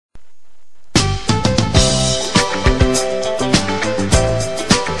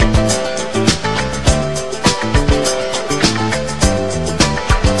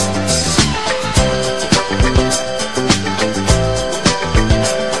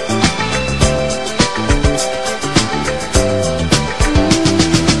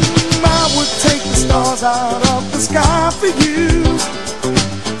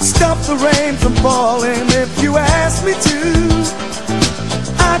the rain from falling if you ask me to.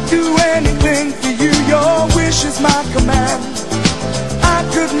 I'd do anything for you, your wish is my command. I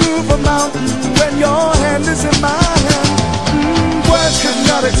could move a mountain when your hand is in my hand. Words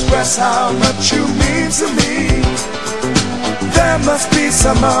cannot express how much you mean to me. There must be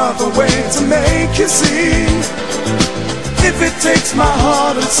some other way to make you see. If it takes my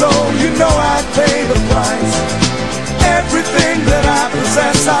heart and soul, you know I'd pay the price. Everything that I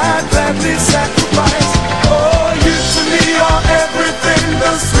possess, I'd gladly sacrifice. Oh, you to me are everything,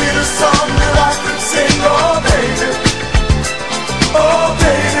 the sweetest song that I could sing. Oh, baby, oh,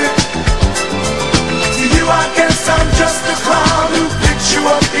 baby. To you I guess I'm just a clown who picks you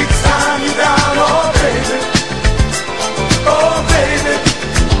up each time you're down. Oh, baby, oh, baby.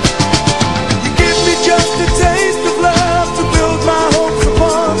 You give me just a taste of love to build my hopes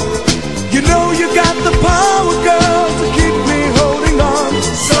upon. You know you got the power, girl, to keep me holding on.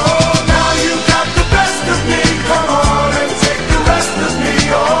 So now you got the best of me, come on and take the rest of me,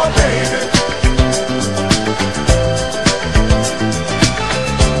 oh baby.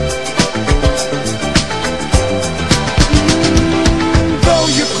 Though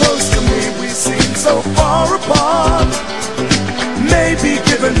you're close to me, we seem so far apart. Maybe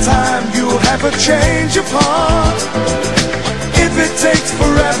given time, you'll have a change of heart. If it takes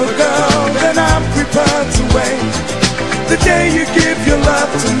forever, girl, then I'm prepared to wait. The day you give your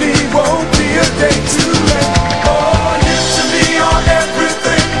love to me won't be a day too late.